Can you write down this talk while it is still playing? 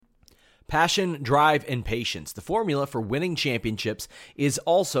Passion, drive, and patience. The formula for winning championships is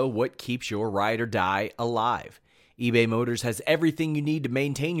also what keeps your ride or die alive. eBay Motors has everything you need to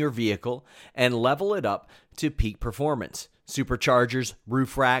maintain your vehicle and level it up to peak performance. Superchargers,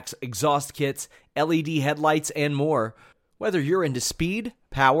 roof racks, exhaust kits, LED headlights, and more. Whether you're into speed,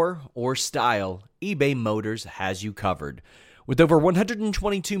 power, or style, eBay Motors has you covered. With over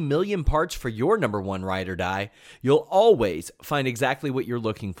 122 million parts for your number one ride or die, you'll always find exactly what you're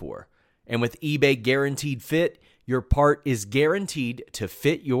looking for. And with eBay Guaranteed Fit, your part is guaranteed to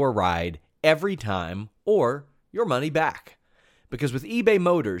fit your ride every time or your money back. Because with eBay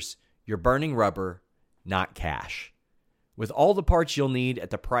Motors, you're burning rubber, not cash. With all the parts you'll need at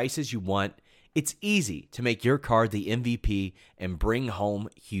the prices you want, it's easy to make your car the MVP and bring home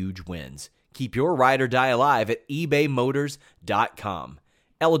huge wins. Keep your ride or die alive at ebaymotors.com.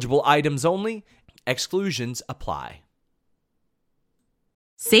 Eligible items only. Exclusions apply.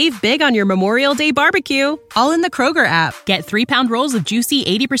 Save big on your Memorial Day barbecue, all in the Kroger app. Get 3-pound rolls of juicy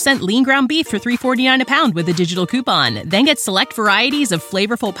 80% lean ground beef for $3.49 a pound with a digital coupon. Then get select varieties of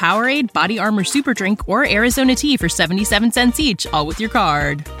flavorful Powerade, Body Armor Super Drink, or Arizona tea for 77 cents each, all with your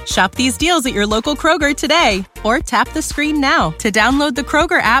card. Shop these deals at your local Kroger today, or tap the screen now to download the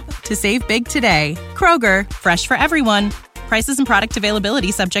Kroger app to save big today. Kroger, fresh for everyone. Prices and product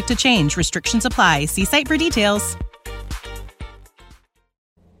availability subject to change. Restrictions apply. See site for details.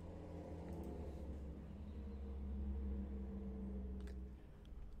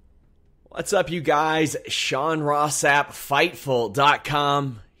 What's up, you guys? Sean Rossap,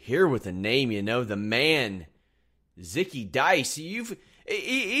 Fightful.com, here with a name you know, the man, Zicky Dice.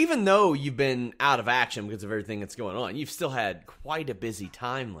 Even though you've been out of action because of everything that's going on, you've still had quite a busy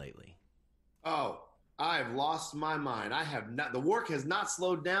time lately. Oh, I've lost my mind. I have not. The work has not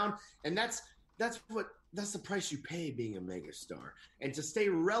slowed down, and that's the price you pay being a megastar. And to stay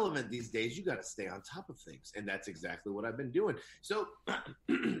relevant these days, you got to stay on top of things, and that's exactly what I've been doing. So,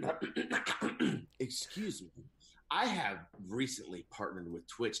 excuse me, I have recently partnered with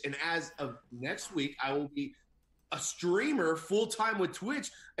Twitch, and as of next week, I will be a streamer full-time with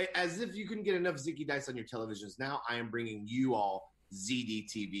Twitch. As if you couldn't get enough Zicky Dice on your televisions, now I am bringing you all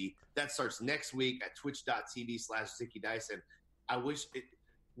ZDTV. That starts next week at twitch.tv/Zicky Dice, and I wish it.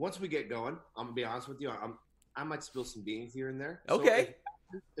 Once we get going, I'm gonna be honest with you. I might spill some beans here and there. Okay.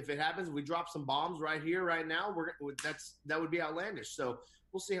 So if it happens, we drop some bombs right here, right now. That would be outlandish. So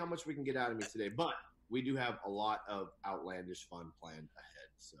we'll see how much we can get out of me today. But we do have a lot of outlandish fun planned ahead.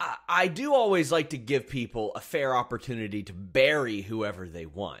 So. I do always like to give people a fair opportunity to bury whoever they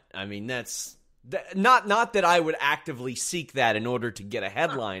want. I mean, that's not that I would actively seek that in order to get a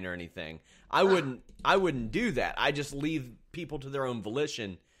headline or anything. I wouldn't do that. I just leave people to their own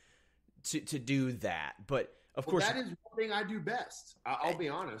volition to do that. But of course, that is one thing I do best. I'll be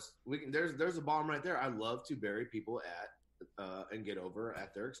honest. There's a bomb right there. I love to bury people and get over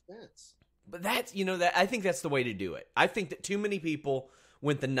at their expense. But that's I think that's the way to do it. I think that too many people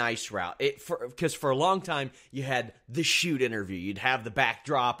went the nice route. Because for a long time you had the shoot interview. You'd have the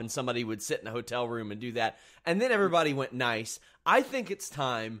backdrop and somebody would sit in a hotel room and do that. And then everybody went nice. I think it's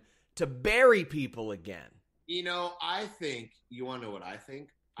time to bury people again. I think, you want to know what I think?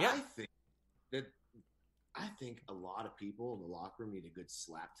 Yeah. I think a lot of people in the locker room need a good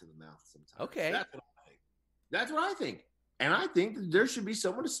slap to the mouth sometimes. Okay. That's what I think. And I think that there should be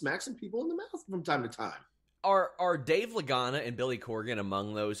someone to smack some people in the mouth from time to time. Are Dave Lagana and Billy Corgan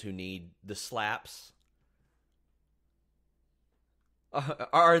among those who need the slaps?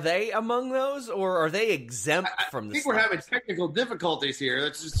 Are they among those, or are they exempt from the slaps? I think we're having technical difficulties here.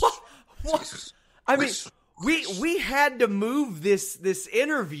 That's just... What? I mean... We had to move this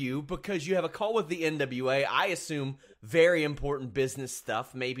interview because you have a call with the NWA. I assume very important business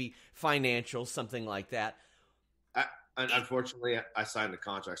stuff, maybe financial, something like that. Unfortunately, I signed a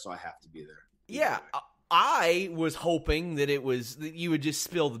contract, so I have to be there. Yeah, I was hoping that you would just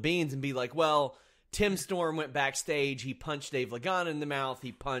spill the beans and be like, well, Tim Storm went backstage. He punched Dave Lagana in the mouth.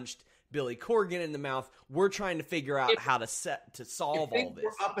 He punched Billy Corgan in the mouth. We're trying to figure out how to solve all this.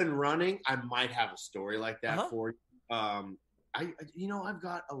 If we're up and running, I might have a story like that for you. I've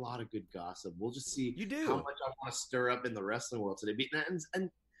got a lot of good gossip. We'll just see how much I want to stir up in the wrestling world today. And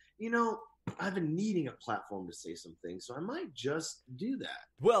I've been needing a platform to say some things, so I might just do that.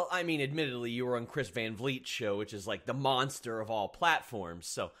 Well, I mean, admittedly, you were on Chris Van Vliet's show, which is like the monster of all platforms.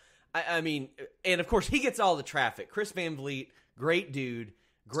 So, I mean, and of course, he gets all the traffic. Chris Van Vliet, great dude.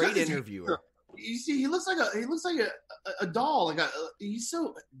 Great interviewer. You see, he looks like a doll. He's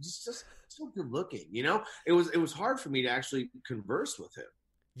so good looking. It was hard for me to actually converse with him.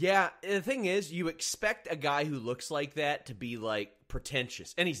 Yeah, the thing is, you expect a guy who looks like that to be like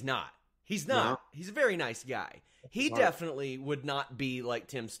pretentious, and he's not. He's not. No. He's a very nice guy. He definitely would not be like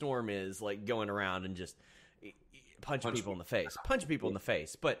Tim Storm is, like going around and just punch people in the face. Punch people in the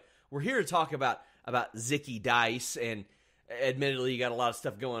face. But we're here to talk about Zicky Dice, and admittedly, you got a lot of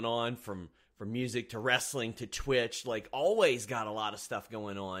stuff going on from music to wrestling to Twitch. Like, always got a lot of stuff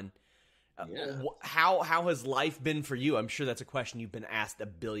going on. How has life been for you? I'm sure that's a question you've been asked a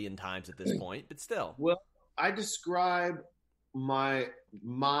billion times at this point, but still. Well, I describe my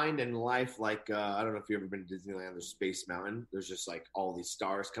mind and life like I don't know if you've ever been to Disneyland. There's Space Mountain. There's just like all these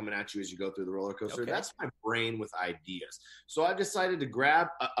stars coming at you as you go through the roller coaster. Okay. That's my brain with ideas. So I decided to grab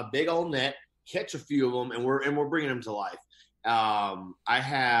a big old net, catch a few of them, and we're bringing them to life. Here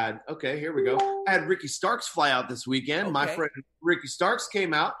we go. I had Ricky Starks fly out this weekend. Okay. My friend Ricky Starks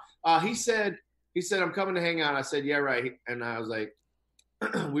came out. He said, I'm coming to hang out. I said, yeah, right. And I was like,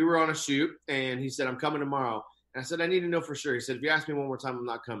 we were on a shoot, and he said, I'm coming tomorrow. And I said, I need to know for sure. He said, if you ask me one more time, I'm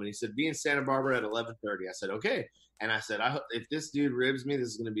not coming. He said, be in Santa Barbara at 11:30. I said, okay. And I said, I hope if this dude ribs me, this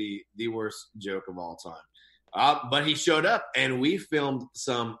is going to be the worst joke of all time. But he showed up, and we filmed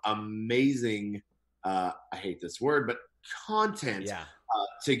some amazing, I hate this word, but content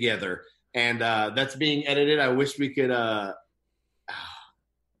together. And that's being edited. I wish we could I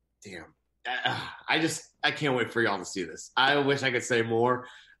can't wait for y'all to see this. I wish I could say more.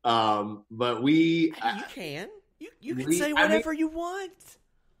 But we you can. You can say whatever you want.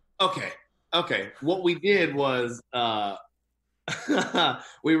 Okay. What we did was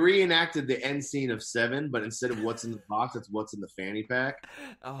we reenacted the end scene of Seven, but instead of what's in the box, it's what's in the fanny pack.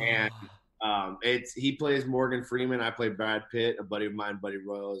 Oh. And he plays Morgan Freeman. I play Brad Pitt. A buddy of mine, Buddy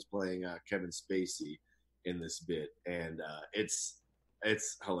Royal, is playing Kevin Spacey in this bit, and it's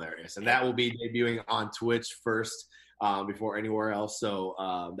hilarious. And that will be debuting on Twitch first before anywhere else.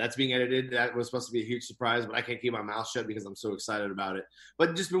 So that's being edited. That was supposed to be a huge surprise, but I can't keep my mouth shut because I'm so excited about it.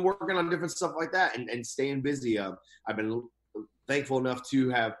 But just been working on different stuff like that and staying busy. I've been thankful enough to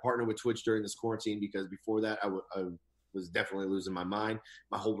have partnered with Twitch during this quarantine, because before that I was definitely losing my mind.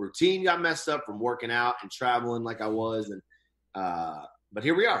 My whole routine got messed up from working out and traveling like I was. And but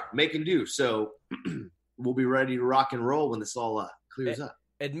here we are, making do. So we'll be ready to rock and roll when this all clears up.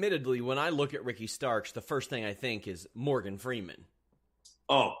 Admittedly, when I look at Ricky Starks, the first thing I think is Morgan Freeman.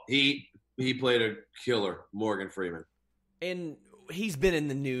 Oh, he played a killer, Morgan Freeman. And he's been in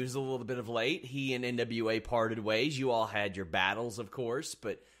the news a little bit of late. He and NWA parted ways. You all had your battles, of course,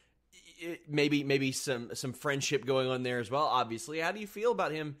 but maybe some friendship going on there as well, obviously. How do you feel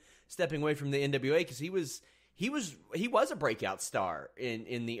about him stepping away from the NWA? Because he was a breakout star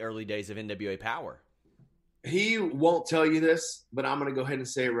in the early days of NWA Power. He won't tell you this, but I'm going to go ahead and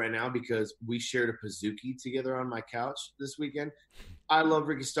say it right now because we shared a Pizookie together on my couch this weekend. I love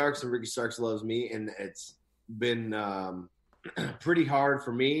Ricky Starks, and Ricky Starks loves me, and it's been pretty hard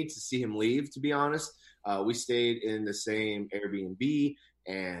for me to see him leave, to be honest. We stayed in the same Airbnb,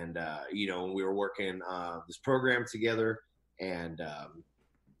 and, we were working this program together, and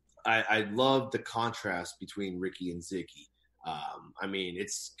I love the contrast between Ricky and Zicky.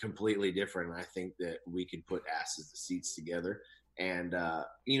 It's completely different. I think that we can put asses to seats together. And,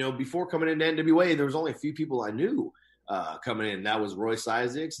 before coming into NWA, there was only a few people I knew coming in. That was Royce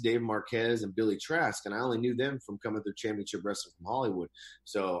Isaacs, Dave Marquez, and Billy Trask. And I only knew them from coming through Championship Wrestling from Hollywood.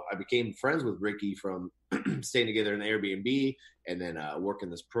 So I became friends with Ricky from staying together in the Airbnb and then working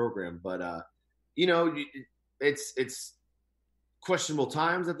this program. But, it's questionable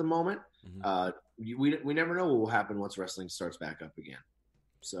times at the moment. Mm-hmm. We never know what will happen once wrestling starts back up again.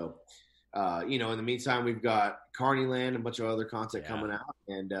 So, in the meantime, we've got Carneyland and a bunch of other content coming out,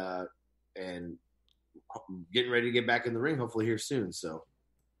 and getting ready to get back in the ring, hopefully here soon. So,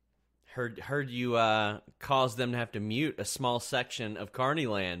 heard you cause them to have to mute a small section of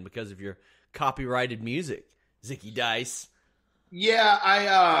Carneyland because of your copyrighted music, Zicky Dice. Yeah,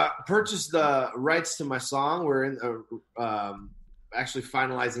 I purchased the rights to my song. We're in actually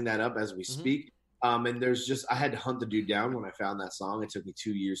finalizing that up as we speak. And I had to hunt the dude down when I found that song. It took me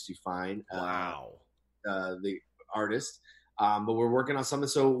 2 years to find the artist. But we're working on something.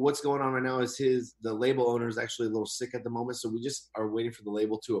 So what's going on right now is the label owner is actually a little sick at the moment. So we just are waiting for the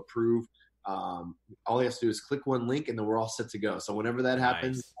label to approve. All he has to do is click one link and then we're all set to go. So whenever that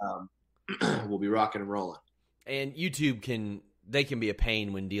happens, we'll be rocking and rolling. And YouTube can be a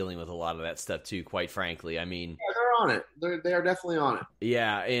pain when dealing with a lot of that stuff too, quite frankly. I mean, yeah, they're on it. They are definitely on it.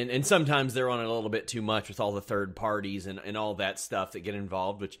 Yeah, and sometimes they're on it a little bit too much with all the third parties and all that stuff that get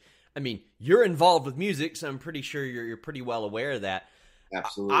involved, which, I mean, you're involved with music, so I'm pretty sure you're pretty well aware of that.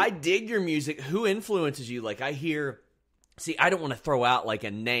 Absolutely. I dig your music. Who influences you? Like, I don't want to throw out like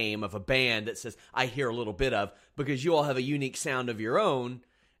a name of a band that says I hear a little bit of, because you all have a unique sound of your own.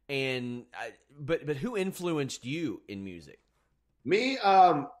 But who influenced you in music? Me,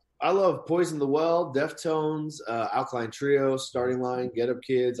 I love Poison the Well, Deftones, Alkaline Trio, Starting Line, Get Up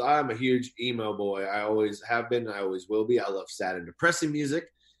Kids. I'm a huge emo boy. I always have been. I always will be. I love sad and depressing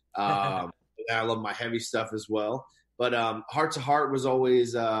music. And I love my heavy stuff as well. But Heart to Heart was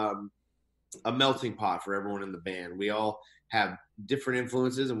always a melting pot for everyone in the band. We all have different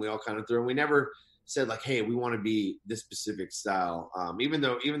influences, and we all kind of threw. And we never said like, "Hey, we want to be this specific style." Even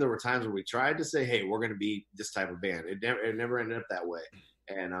though there were times where we tried to say, "Hey, we're going to be this type of band," it never ended up that way.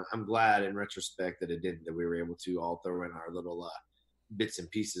 And I'm glad in retrospect that it didn't. That we were able to all throw in our little bits and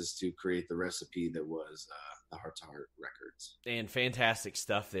pieces to create the recipe that was the Heart to Heart records. And fantastic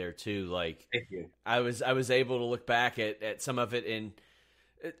stuff there too. Like, Thank you. I was able to look back at some of it, and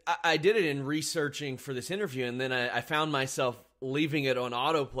I did it in researching for this interview, and then I found myself leaving it on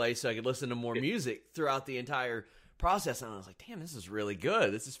autoplay so I could listen to more music throughout the entire process. And I was like, damn, this is really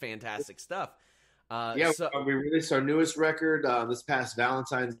good. This is fantastic stuff. We released our newest record this past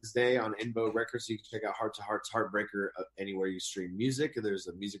Valentine's Day on Invo Records. So you can check out Heart to Heart's Heartbreaker anywhere you stream music. There's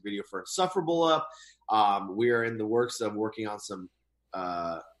a music video for Insufferable up. We are in the works of working on some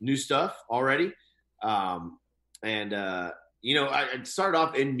new stuff already. I started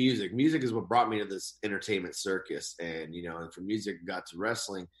off in music. Music is what brought me to this entertainment circus. And from music got to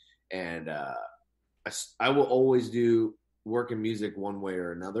wrestling. And I will always do work in music one way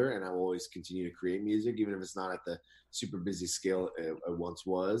or another, and I will always continue to create music, even if it's not at the super busy scale it once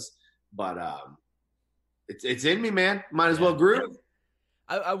was. But it's in me, man. Might as well groove.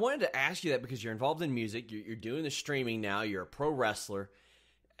 I wanted to ask you that because you're involved in music. You're doing the streaming now. You're a pro wrestler.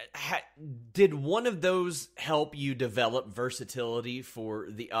 Did one of those help you develop versatility for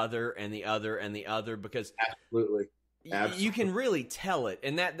the other and the other and the other? Because absolutely. You can really tell it.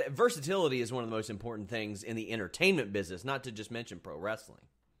 And that versatility is one of the most important things in the entertainment business, not to just mention pro wrestling.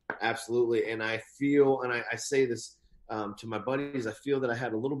 Absolutely. And I feel, and I say this to my buddies, I feel that I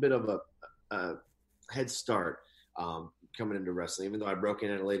had a little bit of a head start coming into wrestling, even though I broke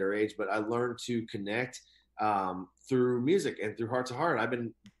in at a later age. But I learned to connect through music and through Heart to Heart. I've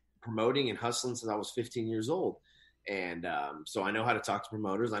been promoting and hustling since I was 15 years old. And so I know how to talk to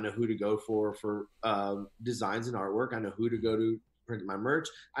promoters. I know who to go for designs and artwork. I know who to go to print my merch.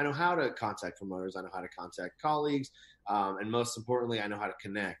 I know how to contact promoters. I know how to contact colleagues. And most importantly, I know how to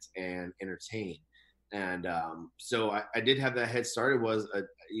connect and entertain. And so I did have that head start. It was,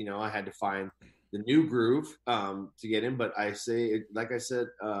 I had to find the new groove to get in. But I say, like I said,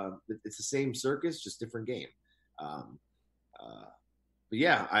 it's the same circus, just different game. But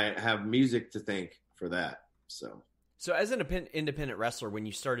yeah, I have music to thank for that. So as an independent wrestler, when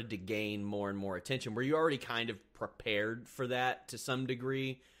you started to gain more and more attention, were you already kind of prepared for that to some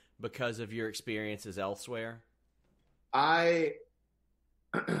degree because of your experiences elsewhere? I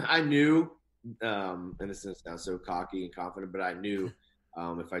knew, and this sounds so cocky and confident, but I knew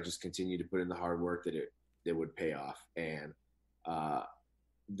if I just continued to put in the hard work that it would pay off. And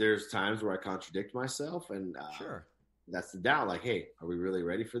there's times where I contradict myself, and sure. That's the doubt. Like, hey, are we really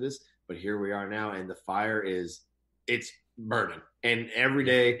ready for this? But here we are now, and the fire it's burning. And every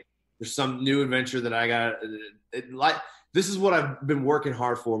day there's some new adventure that I got. This is what I've been working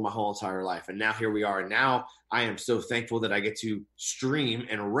hard for my whole entire life. And now here we are. And now I am so thankful that I get to stream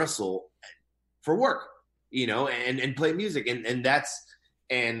and wrestle for work, and play music.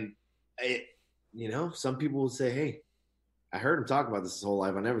 Some people will say, hey, I heard him talk about this his whole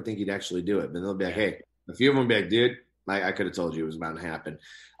life. I never think he'd actually do it. But they'll be like, hey, a few of them will be like, dude, I could have told you it was about to happen.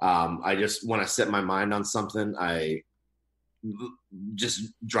 When I set my mind on something, I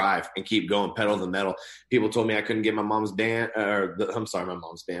just drive and keep going, pedal to the metal. People told me I couldn't get my mom's band,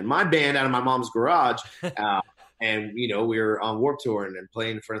 my band out of my mom's garage. And, we were on Warped Tour and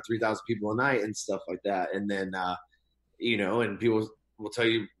playing in front of 3,000 people a night and stuff like that. And then, and people will tell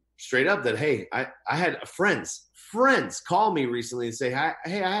you straight up that, hey, I had friends call me recently and say,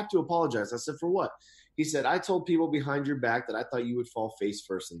 hey, I have to apologize. I said, for what? He said, I told people behind your back that I thought you would fall face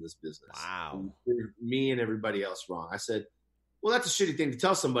first in this business. Wow. Me and everybody else wrong. I said, well, that's a shitty thing to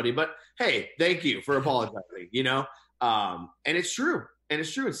tell somebody, but hey, thank you for apologizing, and it's true. And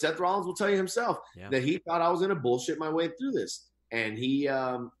Seth Rollins will tell you himself that he thought I was going to bullshit my way through this. And he,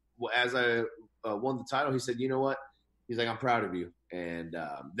 as I won the title, he said, you know what? He's like, I'm proud of you. And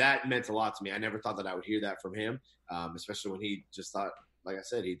that meant a lot to me. I never thought that I would hear that from him, especially when he just thought, like I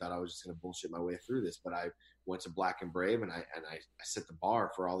said, he thought I was just going to bullshit my way through this. But I went to Black and Brave, and I set the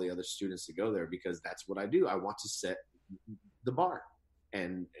bar for all the other students to go there, because that's what I do. I want to set the bar,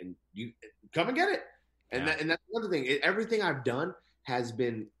 and you come and get it. And that's another thing. Everything I've done has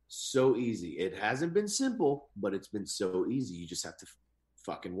been so easy. It hasn't been simple, but it's been so easy. You just have to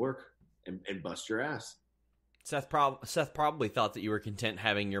fucking work and bust your ass. Seth probably thought that you were content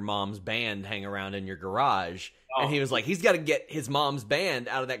having your mom's band hang around in your garage, and he was like, he's got to get his mom's band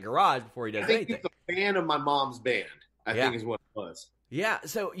out of that garage before he does anything. He's a fan of my mom's band, I think is what it was. Yeah,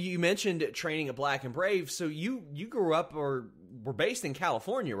 so you mentioned training at Black and Brave. So you grew up or were based in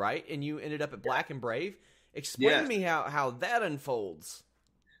California, right? And you ended up at Black and Brave. Explain to me how that unfolds.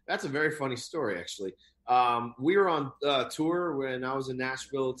 That's a very funny story, actually. We were on tour when I was in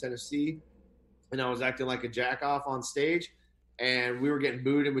Nashville, Tennessee, and I was acting like a jack-off on stage, and we were getting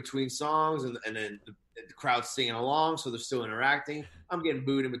booed in between songs, and then the crowd's singing along, so they're still interacting. I'm getting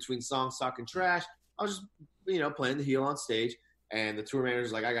booed in between songs, talking trash. I was just, playing the heel on stage, and the tour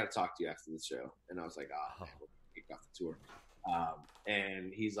manager's like, I got to talk to you after the show. And I was like, man, we're kicked off the tour.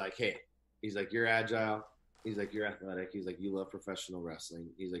 And he's like, hey, he's like, you're agile. He's like, you're athletic. He's like, you love professional wrestling.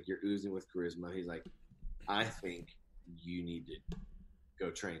 He's like, you're oozing with charisma. He's like, I think you need to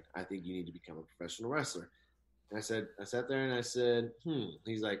go train. I think you need to become a professional wrestler. And I sat there and I said,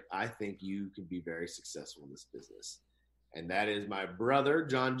 He's like, I think you could be very successful in this business. And that is my brother,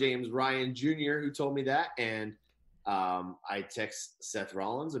 John James Ryan Jr., who told me that. And I text Seth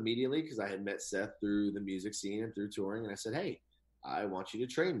Rollins immediately because I had met Seth through the music scene and through touring. And I said, hey, I want you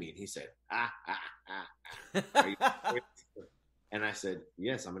to train me. And he said, Are you and I said,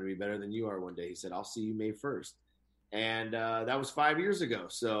 yes, I'm going to be better than you are one day. He said, I'll see you May 1st. And that was 5 years ago.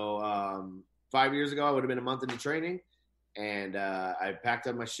 So 5 years ago, I would have been a month into training. And I packed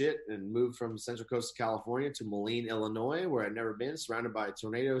up my shit and moved from Central Coast of California to Moline, Illinois, where I'd never been, surrounded by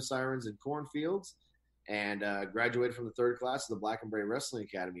tornado sirens and cornfields, and graduated from the third class of the Black and Brave Wrestling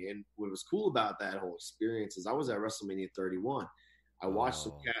Academy. And what was cool about that whole experience is I was at WrestleMania 31. I watched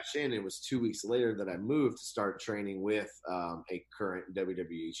them cash in. It was 2 weeks later that I moved to start training with a current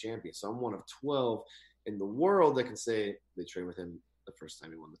WWE champion. So I'm one of 12 in the world that can say they trained with him the first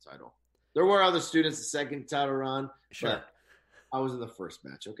time he won the title. There were other students the second title run. Sure. But I was in the first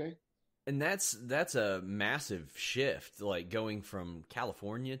match, okay? And that's a massive shift, like going from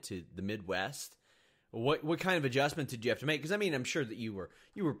California to the Midwest. What kind of adjustment did you have to make? Because, I mean, I'm sure that you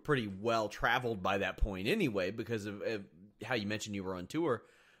were pretty well traveled by that point anyway because of how you mentioned you were on tour.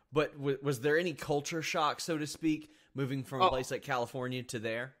 But was there any culture shock, so to speak, moving from a place like California to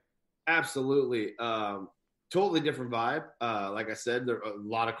there? Absolutely. Totally different vibe. Like I said, there are a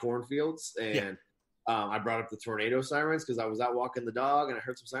lot of cornfields, and I brought up the tornado sirens because I was out walking the dog and I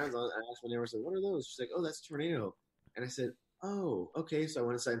heard some sirens. I asked my neighbor, I said, what are those? She's like, oh, that's a tornado. And I said, oh, okay. So I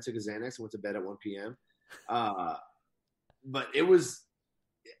went inside and took a Xanax and went to bed at 1 p.m. But it was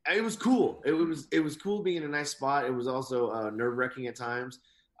cool. It was cool being in a nice spot. It was also nerve-wracking at times.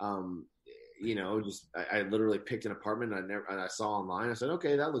 I literally picked an apartment and I saw online. I said,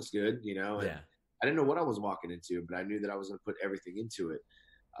 okay, that looks good, and I didn't know what I was walking into, but I knew that I was going to put everything into it.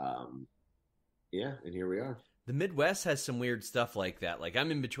 And here we are. The Midwest has some weird stuff like that. Like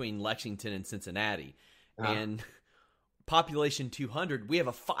I'm in between Lexington and Cincinnati, and population 200, we have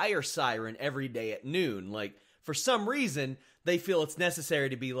a fire siren every day at noon. Like for some reason, they feel it's necessary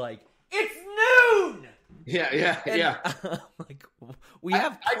to be like, it's noon! Yeah. Like, we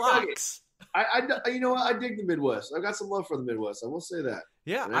have clocks. I dig the Midwest. I've got some love for the Midwest. I will say that.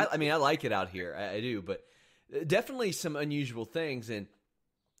 Yeah, I mean, I like it out here. I do, but definitely some unusual things. And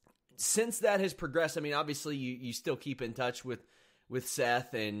since that has progressed, I mean, obviously you still keep in touch with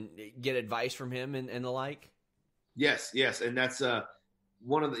Seth and get advice from him and the like. Yes. And that's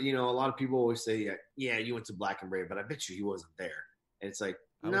one of the, a lot of people always say, yeah, you went to Black and Brave, but I bet you he wasn't there. And it's like,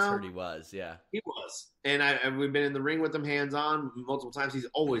 I heard he was, yeah. He was. And we've been in the ring with him hands-on multiple times. He's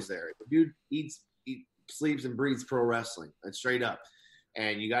always there. The dude eats, sleeps, and breathes pro wrestling. That's straight up.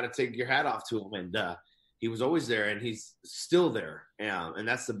 And you got to take your hat off to him. And he was always there, and he's still there. And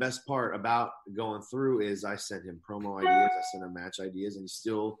that's the best part about going through is I sent him promo ideas. I sent him match ideas, and he's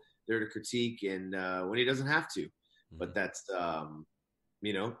still there to critique and when he doesn't have to. Mm-hmm. But that's,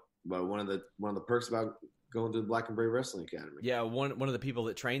 but one of the perks about going to the Black and Brave Wrestling Academy. Yeah, one of the people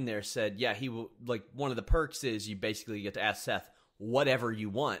that trained there said, he will, like, one of the perks is you basically get to ask Seth whatever you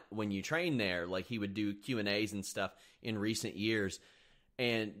want when you train there. Like, he would do Q&As and stuff in recent years,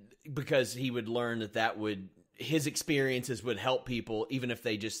 and because he would learn his experiences would help people, even if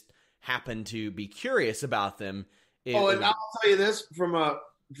they just happen to be curious about them. And I'll tell you this,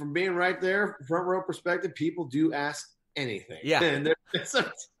 from being right there, front row perspective, people do ask anything. Yeah. And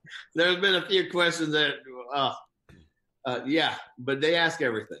there's been a few questions that, but they ask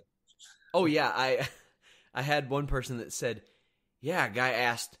everything. Oh yeah. I had one person that said, a guy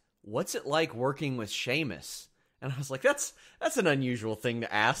asked, what's it like working with Sheamus? And I was like, that's an unusual thing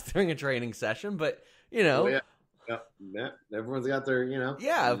to ask during a training session, but Yep. Everyone's got their,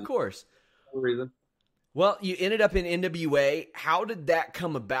 Yeah, of course. reason. Well, you ended up in NWA. How did that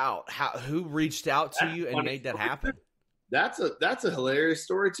come about? Who reached out to you and made that happen? That's a hilarious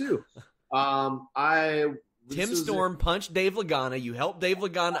story too. Tim Storm punched Dave Lagana. You helped Dave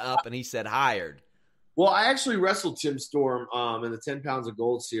Lagana up, and he said hired. Well, I actually wrestled Tim Storm in the 10 Pounds of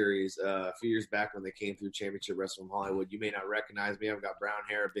Gold series a few years back when they came through Championship Wrestling from Hollywood. You may not recognize me. I've got brown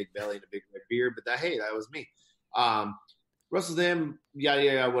hair, a big belly, and a big red beard, but that was me. Wrestled him,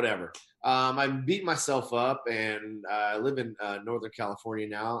 yada, whatever. I beat myself up, and I live in Northern California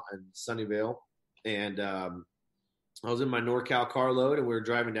now in Sunnyvale. And I was in my NorCal carload, and we were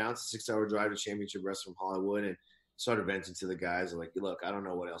driving down. It's a 6-hour drive to Championship Wrestling from Hollywood, and started venting to the guys. I'm like, look, I don't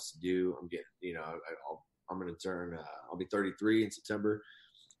know what else to do. I'm getting, I'm going to turn, I'll be 33 in September.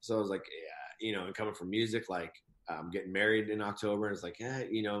 So I was like, yeah, and coming from music, like I'm getting married in October. And it's like,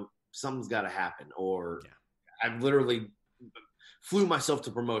 something's got to happen. Or I've literally flew myself to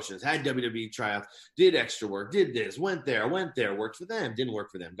promotions, had WWE tryouts, did extra work, did this, went there, worked for them, didn't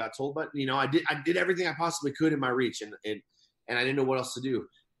work for them, got told, but I did everything I possibly could in my reach, and I didn't know what else to do.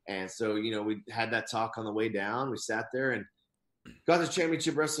 And so, we had that talk on the way down. We sat there and got to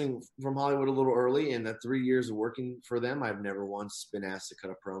Championship Wrestling from Hollywood a little early. And the 3 years of working for them, I've never once been asked to cut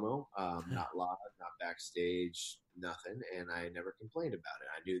a promo, not live, not backstage, nothing. And I never complained about it.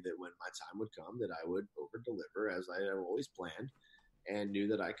 I knew that when my time would come that I would over deliver, as I have always planned, and knew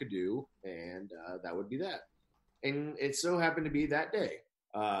that I could do. And that would be that. And it so happened to be that day.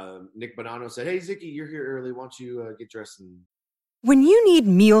 Nick Bonanno said, "Hey, Zicky, you're here early. Why don't you get dressed and..." When you need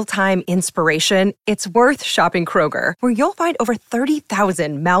mealtime inspiration, it's worth shopping Kroger, where you'll find over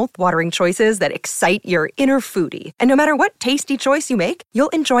 30,000 mouth-watering choices that excite your inner foodie. And no matter what tasty choice you make, you'll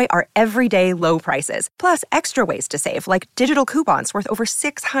enjoy our everyday low prices, plus extra ways to save, like digital coupons worth over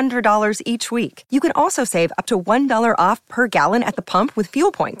 $600 each week. You can also save up to $1 off per gallon at the pump with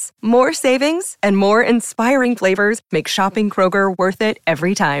fuel points. More savings and more inspiring flavors make shopping Kroger worth it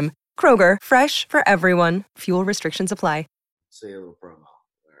every time. Kroger, fresh for everyone. Fuel restrictions apply. Say a little promo.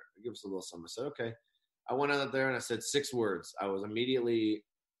 Give us a little something. I said, okay. I went out there and I said 6 words. I was immediately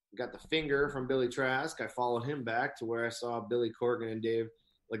got the finger from Billy Trask. I followed him back to where I saw Billy Corgan and Dave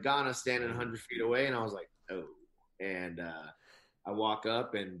Lagana standing 100 feet away. And I was like, oh. And I walk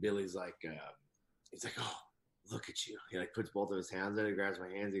up and Billy's like, he's like, oh, look at you. He like puts both of his hands in and grabs my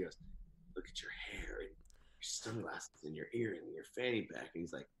hands. He goes, look at your hair and your sunglasses and your earring and your fanny pack. And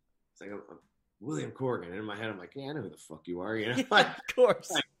he's like, I'm William Corgan. And in my head, I'm like, yeah, I know who the fuck you are, Yeah, of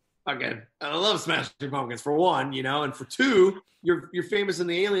course. Again, I love Smashing Pumpkins for one, and for two, you're famous in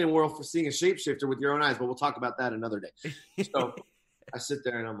the alien world for seeing a shapeshifter with your own eyes, but we'll talk about that another day. So I sit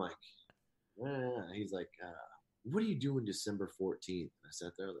there and I'm like, he's like, what are you doing December 14th? I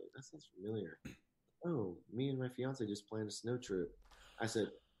sat there like, that sounds familiar. Oh, me and my fiance just planned a snow trip. I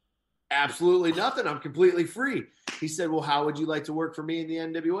said, absolutely nothing. I'm completely free. He said, well, how would you like to work for me in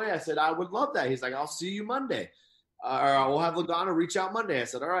the NWA? I said, I would love that. He's like, I'll see you Monday. Or we'll have Lagana reach out Monday. I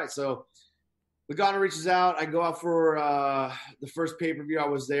said, all right. So Lagana reaches out. I go out for the first pay-per-view. I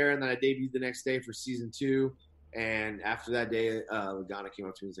was there, and then I debuted the next day for season 2. And after that day, Lagana came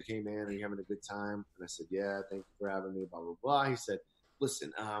up to me and was like, hey, man, are you having a good time? And I said, yeah, thank you for having me, blah, blah, blah. He said,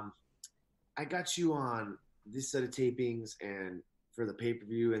 listen, I got you on this set of tapings and for the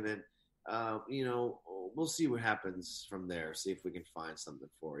pay-per-view, and then we'll see what happens from there. See if we can find something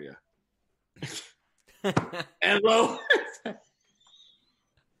for you. Hello. I'm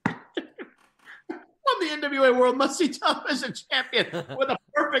the NWA World Must-See Television Champion with a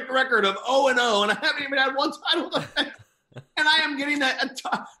perfect record of 0-0, and I haven't even had one title defense. And I am getting that.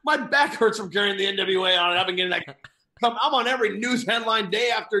 My back hurts from carrying the NWA on it. I've been getting that. I'm on every news headline day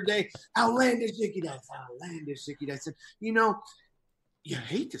after day. Outlandish Zicky Dice. Outlandish Zicky Dice. You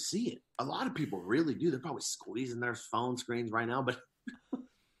hate to see it. A lot of people really do. They're probably squeezing their phone screens right now, but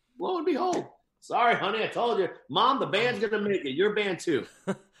lo and behold, sorry, honey, I told you. Mom, the band's going to make it. Your band too.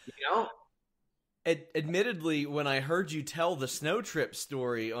 Admittedly, when I heard you tell the snow trip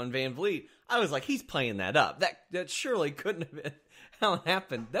story on Van Vliet, I was like, he's playing that up. That surely couldn't have been how it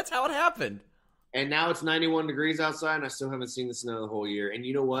happened. That's how it happened. And now it's 91 degrees outside, and I still haven't seen the snow the whole year. And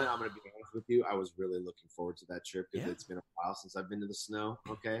you know what? I'm going to be honest with you. I was really looking forward to that trip because it's been a while since I've been to the snow,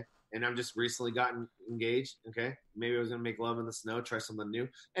 okay? And I've just recently gotten engaged, okay? Maybe I was going to make love in the snow, try something new,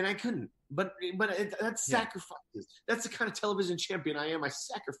 and I couldn't. But that's sacrifices. That's the kind of television champion I am. I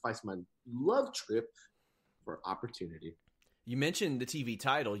sacrificed my love trip for opportunity. You mentioned the TV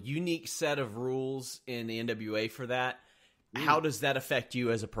title. Unique set of rules in the NWA for that. How does that affect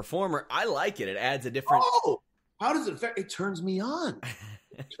you as a performer? I like it. It adds a different... Oh! How does it affect? It turns me on.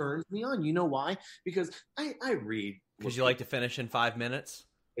 turns me on. You know why? Because I read. Because you like to finish in 5 minutes?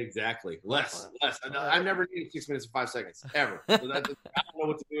 Exactly. Less. I've never needed 6 minutes and 5 seconds, ever. So I don't know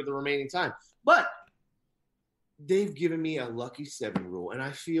what to do with the remaining time. But they've given me a lucky 7 rule. And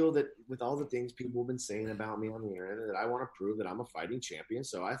I feel that with all the things people have been saying about me on the internet, that I want to prove that I'm a fighting champion.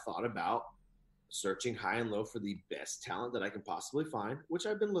 So I thought about searching high and low for the best talent that I can possibly find, which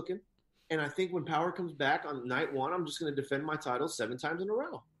I've been looking. And I think when Power comes back on night 1, I'm just going to defend my title 7 times in a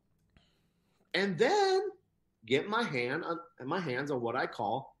row. And then get my hands on what I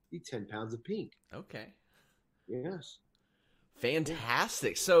call the 10 pounds of pink. Okay. Yes.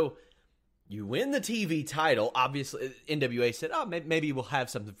 Fantastic. So you win the TV title. Obviously, NWA said, oh, maybe we'll have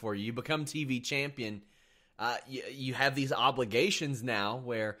something for you. You become TV champion. You have these obligations now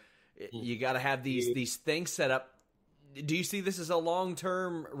where you got to have these things set up. Do you see this as a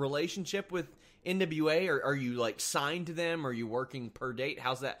long-term relationship with NWA, or are you like signed to them? Or are you working per date?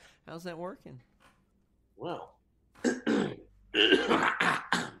 How's that working? Well,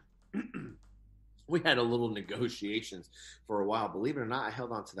 we had a little negotiations for a while. Believe it or not, I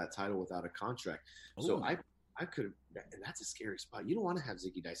held on to that title without a contract. Ooh. So I could have, and that's a scary spot. You don't want to have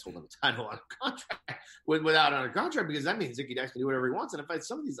Zicky Dice hold on the title on a contract without on a contract, because that means Zicky Dice can do whatever he wants. And if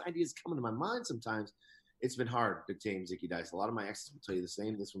some of these ideas come into my mind sometimes, it's been hard to tame Zicky Dice. A lot of my exes will tell you the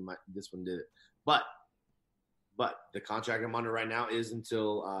same. This one did it. But the contract I'm under right now is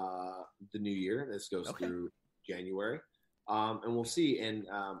until the new year. This goes through January, and we'll see. And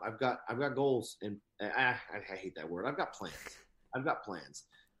I've got goals, and I hate that word. I've got plans,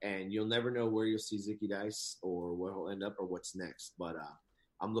 and you'll never know where you'll see Zicky Dice or where he'll end up or what's next. But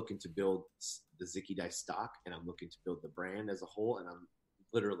I'm looking to build the Zicky Dice stock, and I'm looking to build the brand as a whole, and I'm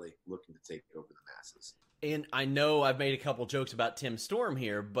literally looking to take it over the masses. And I know I've made a couple jokes about Tim Storm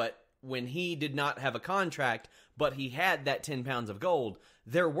here, but when he did not have a contract, but he had that 10 pounds of gold,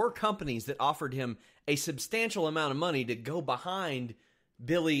 there were companies that offered him a substantial amount of money to go behind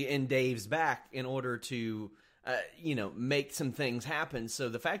Billy and Dave's back in order to, make some things happen. So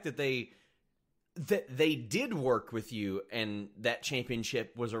the fact that they did work with you and that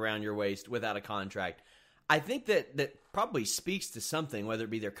championship was around your waist without a contract, I think that probably speaks to something, whether it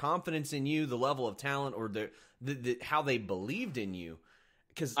be their confidence in you, the level of talent, or the how they believed in you.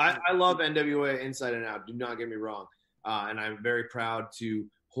 Because I love NWA inside and out. Do not get me wrong, and I'm very proud to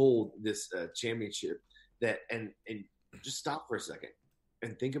hold this championship. And just stop for a second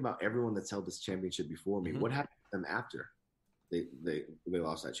and think about everyone that's held this championship before me. Mm-hmm. What happened to them after they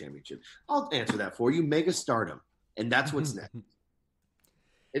lost that championship? I'll answer that for you. Mega stardom, and that's what's next.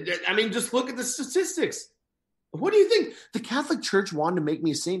 I mean, just look at the statistics. What do you think? The Catholic Church wanted to make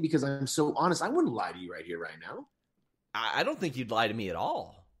me a saint because I'm so honest. I wouldn't lie to you right here, right now. I don't think you'd lie to me at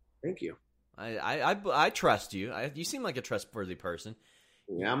all. Thank you. I trust you. You seem like a trustworthy person.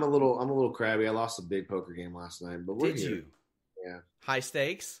 Yeah, I'm a little crabby. I lost a big poker game last night, but we're here. Did you? Yeah. High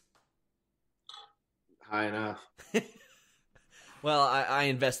stakes? High enough. Well, I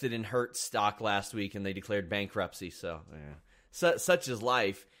invested in Hertz stock last week, and they declared bankruptcy. So, yeah. Such is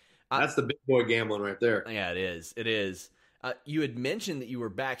life. That's the big boy gambling right there. Yeah, it is. It is. You had mentioned that you were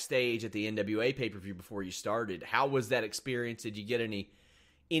backstage at the NWA pay-per-view before you started. How was that experience? Did you get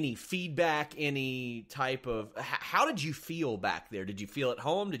any feedback, any type of – how did you feel back there? Did you feel at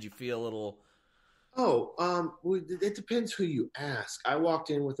home? Did you feel a little – it depends who you ask. I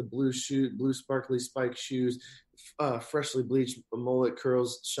walked in with a blue sparkly spike shoes, freshly bleached mullet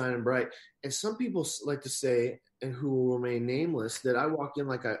curls shining bright. And some people like to say, and who will remain nameless, that I walked in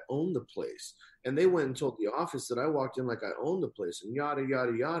like I owned the place. And they went and told the office that I walked in like I owned the place and yada,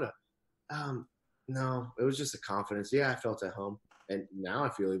 yada, yada. No, it was just a confidence. Yeah, I felt at home. And now I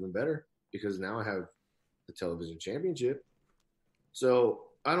feel even better because now I have the television championship. So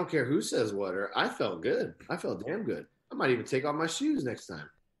I don't care who says what. I felt good. I felt damn good. I might even take off my shoes next time.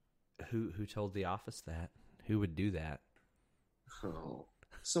 Who told the office that? Who would do that? Oh,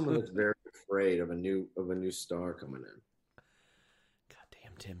 someone that's very afraid of a new star coming in.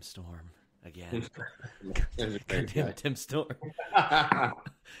 Goddamn Tim Storm. Again. God damn it, Tim Storm.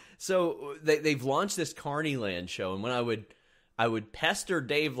 So they've launched this Carneyland show, and when I would pester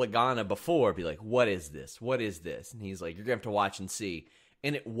Dave Lagana before, be like, what is this? What is this? And he's like, you're going to have to watch and see.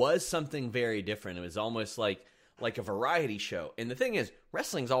 And it was something very different. It was almost like a variety show. And the thing is,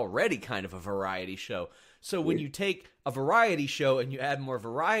 wrestling's already kind of a variety show. So when you take a variety show and you add more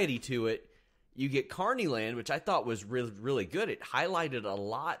variety to it, you get Carneyland, which I thought was really, really good. It highlighted a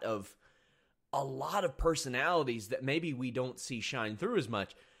lot of personalities that maybe we don't see shine through as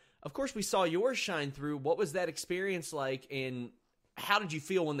much. Of course, we saw yours shine through. What was that experience like, and how did you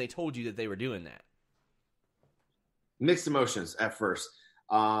feel when they told you that they were doing that? Mixed emotions at first.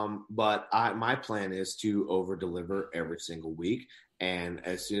 But my plan is to over deliver every single week. And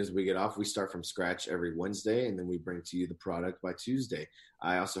as soon as we get off, we start from scratch every Wednesday, and then we bring to you the product by Tuesday.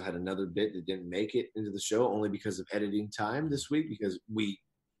 I also had another bit that didn't make it into the show only because of editing time this week, because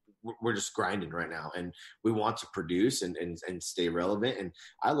we're just grinding right now, and we want to produce and stay relevant. And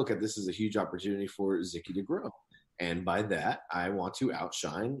I look at this as a huge opportunity for Zicky to grow. And by that, I want to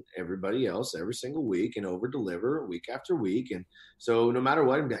outshine everybody else every single week and over deliver week after week. And so no matter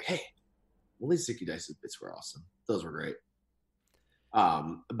what, I'm like, hey, well, these Zicky Dice's bits were awesome. Those were great.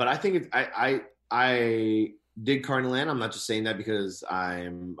 But I think I dig Carneyland. I'm not just saying that because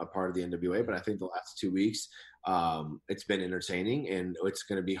I'm a part of the NWA, but I think the last 2 weeks, it's been entertaining, and it's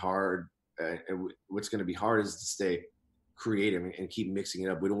going to be hard. What's going to be hard is to stay creative and keep mixing it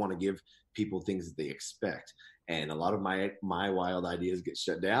up. We don't want to give people things that they expect. And a lot of my wild ideas get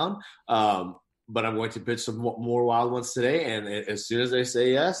shut down. But I'm going to pitch some more wild ones today. And as soon as they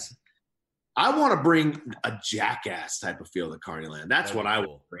say yes, I want to bring a Jackass type of feel to Carneyland. That's what I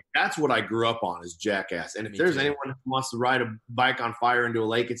will bring. That's what I grew up on, is Jackass. And if there's anyone who wants to ride a bike on fire into a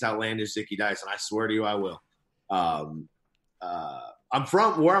lake, it's outlandish Zicky Dice, and I swear to you, I will. Where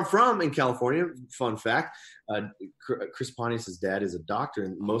I'm from in California. Fun fact: Chris Pontius' dad is a doctor,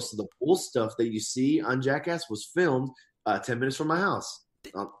 and most of the cool stuff that you see on Jackass was filmed 10 minutes from my house.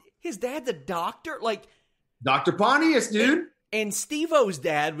 His dad's a doctor, like Dr. Pontius, dude. And Steve-O's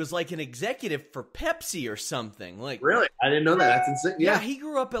dad was like an executive for Pepsi or something. Like, really? I didn't know that. That's insane. Yeah, he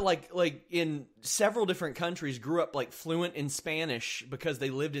grew up at like in several different countries. Grew up like fluent in Spanish because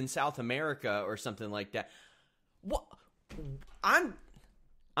they lived in South America or something like that. What? I'm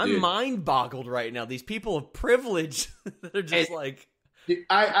mind boggled right now. These people of privilege that are just like.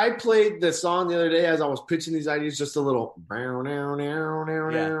 I played the song the other day as I was pitching these ideas, just a little,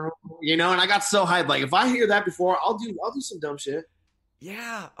 you know, and I got so hyped. Like, if I hear that before, I'll do some dumb shit.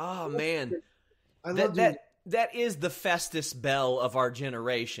 Yeah. Oh man, that is the Festus Bell of our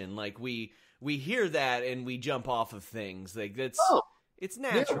generation. Like we hear that and we jump off of things. Like it's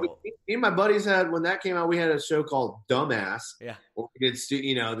natural. Yeah, me and my buddies when that came out, we had a show called Dumbass. Yeah. Where we did,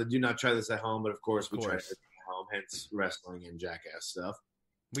 the do not try this at home, but of course we tried it at home, hence wrestling and Jackass stuff.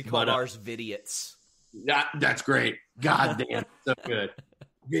 We called ours Vidiots. That's great. God damn, so good.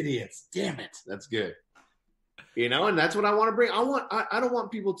 Vidiots. Damn it. That's good. And that's what I want to bring. I don't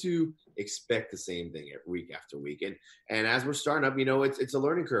want people to expect the same thing week after week. And as we're starting up, it's a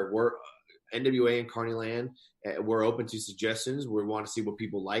learning curve. We're NWA and Carneyland. We're open to suggestions. We want to see what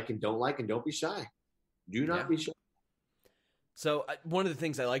people like, and don't be shy. Do not be shy. So one of the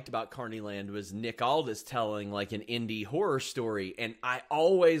things I liked about Carneyland was Nick Aldis telling like an indie horror story. And I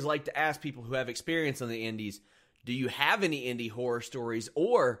always like to ask people who have experience on the indies, do you have any indie horror stories,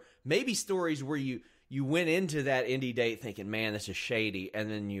 or maybe stories where you went into that indie date thinking, man, this is shady,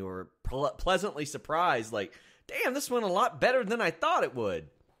 and then you were pleasantly surprised, like, damn, this went a lot better than I thought it would.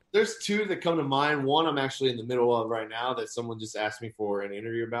 There's two that come to mind. One I'm actually in the middle of right now that someone just asked me for an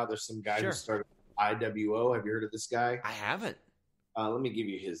interview about. There's some guy who started IWO. Have you heard of this guy? I haven't. Let me give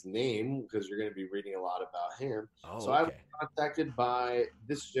you his name because you're going to be reading a lot about him. Okay. I was contacted by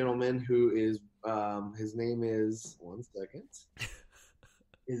this gentleman who is, his name is, one second.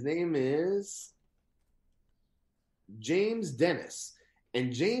 His name is James Dennis.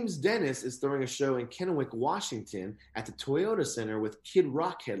 And James Dennis is throwing a show in Kennewick, Washington at the Toyota Center with Kid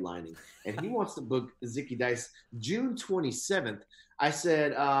Rock headlining. And he wants to book Zicky Dice June 27th. I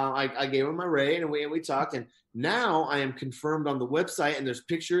said, I gave him my rate, and we talked, and now I am confirmed on the website, and there's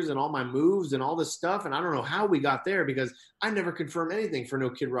pictures and all my moves and all this stuff, and I don't know how we got there because I never confirmed anything for no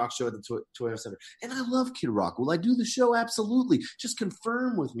Kid Rock show at the Toyota Center. And I love Kid Rock. Will I do the show? Absolutely. Just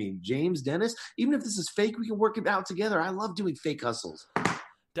confirm with me, James Dennis. Even if this is fake, we can work it out together. I love doing fake hustles.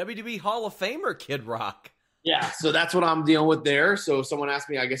 WWE Hall of Famer Kid Rock. Yeah, so that's what I'm dealing with there. So if someone asked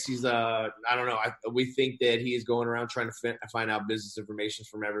me, I guess he's, I don't know. We think that he is going around trying to find out business information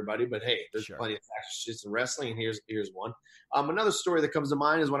from everybody. But, hey, there's plenty of shits in wrestling, and here's one. Another story that comes to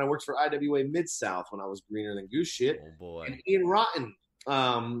mind is when I worked for IWA Mid-South when I was greener than goose shit. Oh, boy. And Ian Rotten,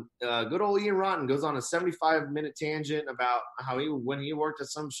 good old Ian Rotten, goes on a 75-minute tangent about how when he worked at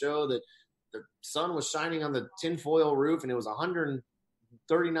some show that the sun was shining on the tinfoil roof and it was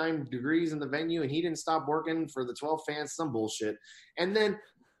 139 degrees in the venue, and he didn't stop working for the 12 fans, some bullshit. And then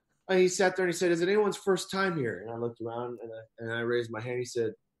he sat there and he said, is it anyone's first time here? And I looked around and I raised my hand. He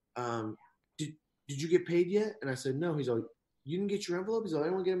said, did you get paid yet? And I said, no. He's like, you didn't get your envelope? He's like,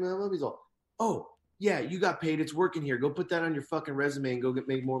 anyone get an envelope? He's like, oh, yeah, you got paid. It's working here. Go put that on your fucking resume and go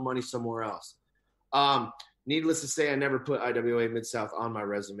make more money somewhere else. Needless to say, I never put IWA Mid-South on my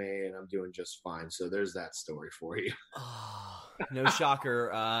resume, and I'm doing just fine. So there's that story for you. No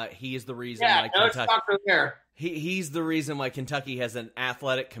shocker. He is the reason Yeah, why no Kentucky. shocker there. He's the reason why Kentucky has an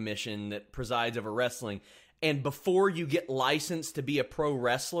athletic commission that presides over wrestling. And before you get licensed to be a pro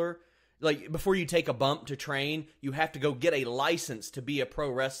wrestler, like before you take a bump to train, you have to go get a license to be a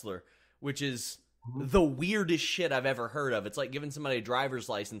pro wrestler, which is the weirdest shit I've ever heard of. It's like giving somebody a driver's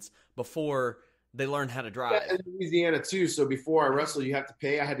license before they learn how to drive. Yeah, in Louisiana too. So before I wrestle, you have to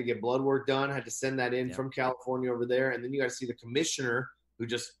pay. I had to get blood work done. I had to send that in from California over there, and then you got to see the commissioner, who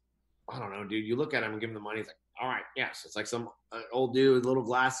just, I don't know, dude. You look at him and give him the money. He's like, all right, yes. It's like some old dude with little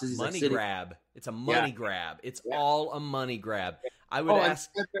glasses. He's money like grab. It's a money grab. It's all a money grab. I would ask.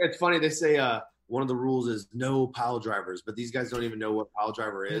 It's funny. They say one of the rules is no pile drivers, but these guys don't even know what pile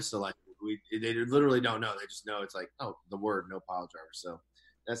driver is. So like they literally don't know. They just know it's like, oh, the word no pile driver. So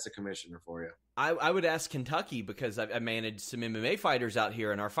that's the commissioner for you. I would ask Kentucky because I managed some MMA fighters out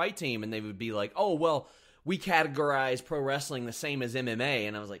here in our fight team, and they would be like, oh, well, we categorize pro wrestling the same as MMA.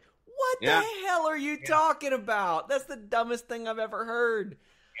 And I was like, what the hell are you talking about? That's the dumbest thing I've ever heard.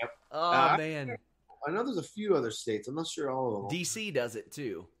 Yep. Oh, man. I know there's a few other states. I'm not sure all of them. DC does it,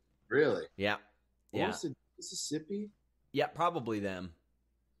 too. Really? Yeah. Yeah. Mississippi? Yeah, probably them.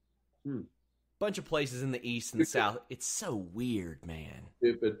 Bunch of places in the East and South. It's so weird, man.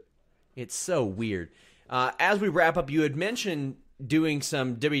 Stupid. It's so weird. As we wrap up, you had mentioned doing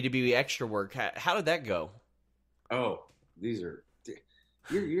some WWE extra work. How did that go? Oh, these are...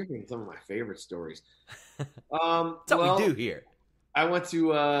 You're hearing some of my favorite stories. That's what we do here. I went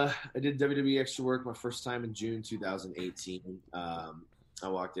to I did WWE extra work my first time in June 2018. I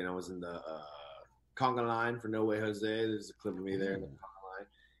walked in. I was in the conga line for No Way Jose. There's a clip of me there in the conga line,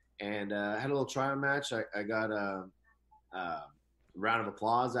 and I had a little tryout match. I got a round of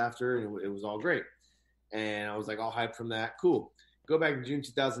applause after, and it was all great. And I was like all hyped from that. Cool. Go back to June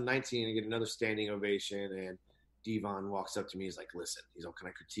 2019 and get another standing ovation. And Devon walks up to me. He's like, "Listen," he's like, "Can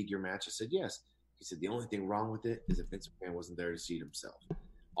I critique your match?" I said, "Yes." He said, "The only thing wrong with it is that Vince McMahon wasn't there to see it himself."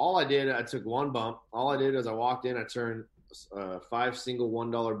 All I did, I took one bump. All I did is I walked in, I turned 5 single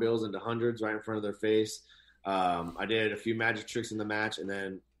 $1 bills into hundreds right in front of their face. I did a few magic tricks in the match, and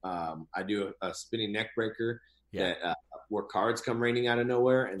then I do a spinning neck breaker that where cards come raining out of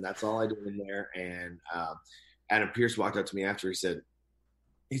nowhere, and that's all I did in there. And Adam Pearce walked up to me after. He said,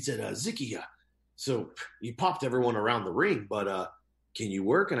 "Zicky, so you popped everyone around the ring, but can you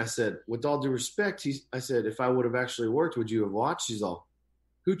work?" And I said, with all due respect, I said, "If I would have actually worked, would you have watched?" He's all,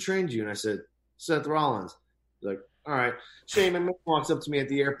 "Who trained you?" And I said, "Seth Rollins." He's like, "All right." Shane McMahon walks up to me at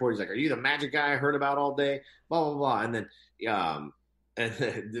the airport. He's like, "Are you the magic guy I heard about all day?" Blah, blah, blah. And then,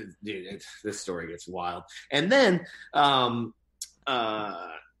 dude, this story gets wild. And then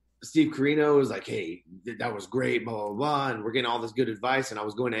Steve Corino was like, "Hey, that was great, blah, blah, blah." And we're getting all this good advice. And I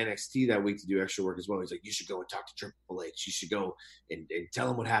was going to NXT that week to do extra work as well. He's like, "You should go and talk to Triple H. You should go and tell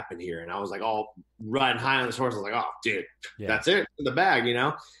him what happened here." And I was like, all riding high on this horse. I was like, "Oh, dude, that's it. In the bag, you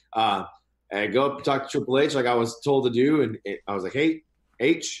know?" I go up and talk to Triple H like I was told to do. And I was like, "Hey,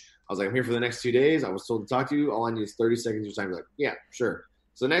 H," I was like, "I'm here for the next 2 days. I was told to talk to you. All I need is 30 seconds of your time." He's like, "Yeah, sure."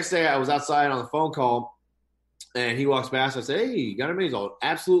 So the next day I was outside on the phone call. And he walks past. I said, "Hey, you got a minute?" He's all,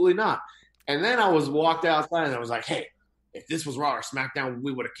 "Absolutely not." And then I was walked outside, and I was like, "Hey, if this was Raw or SmackDown,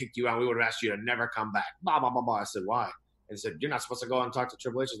 we would have kicked you out. We would have asked you to never come back." Blah, blah, blah, blah. I said, "Why?" And he said, "You're not supposed to go out and talk to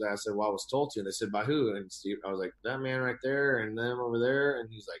Triple H." I said, "Well, I was told to." And they said, "By who?" And Steve, I was like, "That man right there and them over there."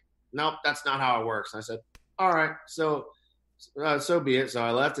 And he's like, "Nope, that's not how it works." And I said, "All right, so be it." So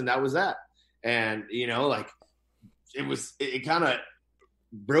I left, and that was that. And, you know, like, it kind of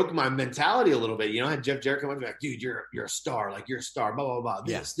broke my mentality a little bit. You know, I had Jeff Jarrett come up and be like, "Dude, you're a star. Like, you're a star, blah, blah, blah.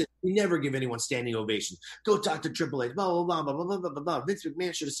 This. We never give anyone standing ovation. Go talk to Triple H, blah, blah, blah, blah, blah, blah, blah, blah. Vince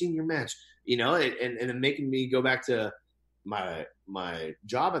McMahon should have seen your match." You know, and then making me go back to my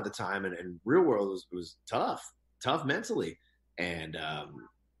job at the time, and real world was tough mentally. And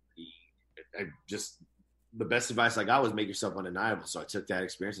the best advice I got was make yourself undeniable. So I took that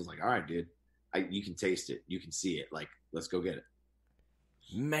experience. I was like, "All right, dude, you can taste it. You can see it. Like, let's go get it."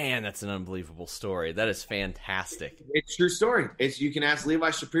 Man, that's an unbelievable story. That is fantastic. It's a true story. You can ask Levi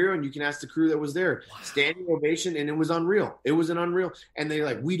Shapiro, and you can ask the crew that was there. Wow. Standing ovation, and it was unreal. It was an unreal. And they're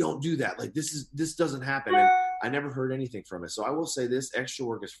like, "We don't do that. Like, this doesn't happen." And I never heard anything from it. So I will say this: extra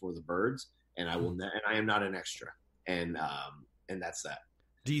work is for the birds, and I am not an extra. And that's that.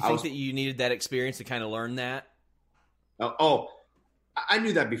 Do you think that you needed that experience to kind of learn that? I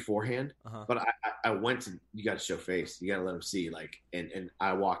knew that beforehand, but I went to, you got to show face. You got to let them see. Like, and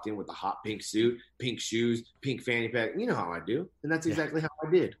I walked in with a hot pink suit, pink shoes, pink fanny pack. You know how I do. And that's exactly how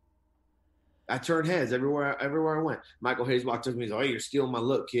I did. I turned heads everywhere I went. Michael Hayes walked up to me and said, "Oh, you're stealing my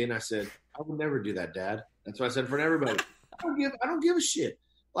look, kid." And I said, "I would never do that, Dad." That's what I said in front of everybody. I don't give a shit.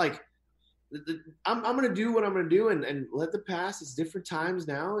 Like, I'm going to do what I'm going to do and let the pass. It's different times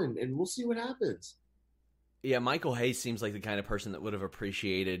now, and we'll see what happens. Yeah, Michael Hayes seems like the kind of person that would have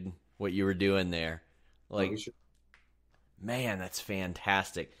appreciated what you were doing there. Like, man, that's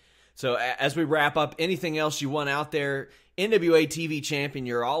fantastic. So as we wrap up, anything else you want out there? NWA TV champion,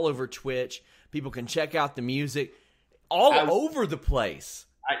 you're all over Twitch. People can check out the music all over the place.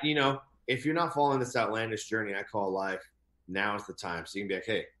 If you're not following this outlandish journey I call life, now is the time. So you can be like,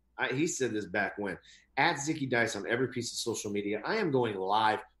 hey, he said this back when. At Zicky Dice on every piece of social media, I am going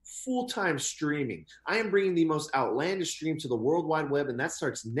live, full-time streaming. I am bringing the most outlandish stream to the World Wide Web, and that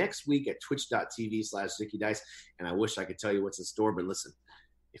starts next week at twitch.tv/Zicky Dice. And I wish I could tell you what's in store, but listen,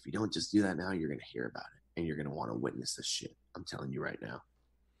 if you don't just do that now, you're going to hear about it, and you're going to want to witness this shit. I'm telling you right now.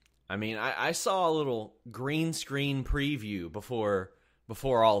 I mean, I saw a little green screen preview before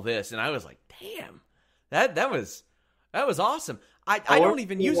all this, and I was like, damn, that was awesome. I don't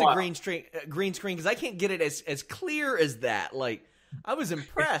even use a green screen because I can't get it as clear as that. Like, I was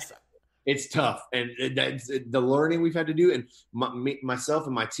impressed. It's tough, and that's the learning we've had to do. And myself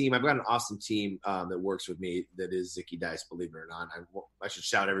and my team, I've got an awesome team that works with me that is Zicky Dice, believe it or not. I should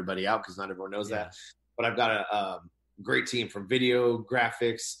shout everybody out because not everyone knows that. But I've got a great team from video,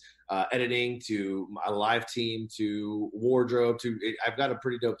 graphics, editing to a live team to wardrobe I've got a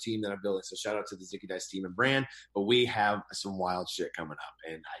pretty dope team that I'm building. So shout out to the Zicky Dice team and brand. But we have some wild shit coming up,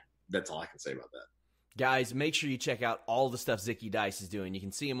 and that's all I can say about that. Guys, make sure you check out all the stuff Zicky Dice is doing. You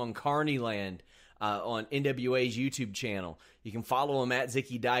can see him on Carneyland on NWA's YouTube channel. You can follow him at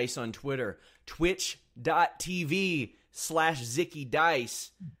Zicky Dice on Twitter, twitch.tv/Zicky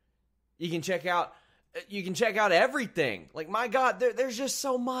Dice. You can check out everything. Like, my God, there's just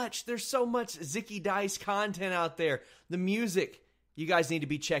so much. There's so much Zicky Dice content out there. The music, you guys need to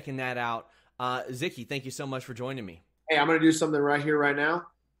be checking that out. Zicky, thank you so much for joining me. Hey, I'm going to do something right here, right now.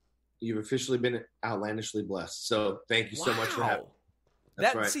 You've officially been outlandishly blessed. So thank you so much for having me.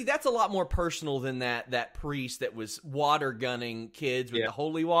 That's right. See, that's a lot more personal than that priest that was water gunning kids with the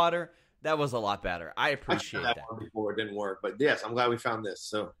holy water. That was a lot better. I appreciate that. One before it didn't work, but yes, I'm glad we found this.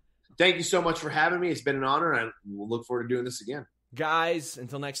 So thank you so much for having me. It's been an honor, and I will look forward to doing this again. Guys,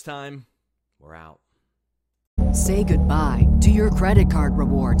 until next time, we're out. Say goodbye to your credit card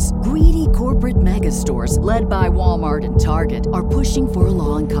rewards. Greedy corporate mega stores, led by Walmart and Target, are pushing for a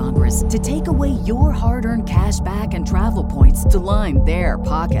law in Congress to take away your hard-earned cash back and travel points to line their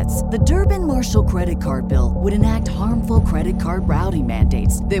pockets. The Durbin-Marshall credit card bill would enact harmful credit card routing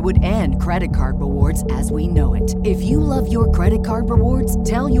mandates that would end credit card rewards as we know it. If you love your credit card rewards,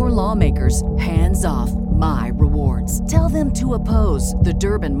 tell your lawmakers, hands off my rewards. Tell them to oppose the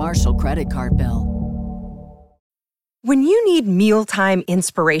Durbin-Marshall credit card bill. When you need mealtime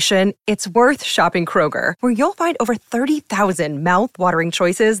inspiration, it's worth shopping Kroger, where you'll find over 30,000 mouth-watering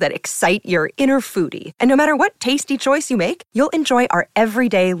choices that excite your inner foodie. And no matter what tasty choice you make, you'll enjoy our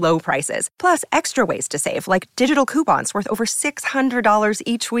everyday low prices, plus extra ways to save, like digital coupons worth over $600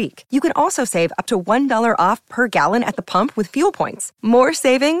 each week. You can also save up to $1 off per gallon at the pump with fuel points. More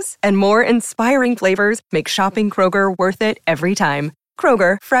savings and more inspiring flavors make shopping Kroger worth it every time.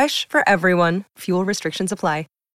 Kroger, fresh for everyone. Fuel restrictions apply.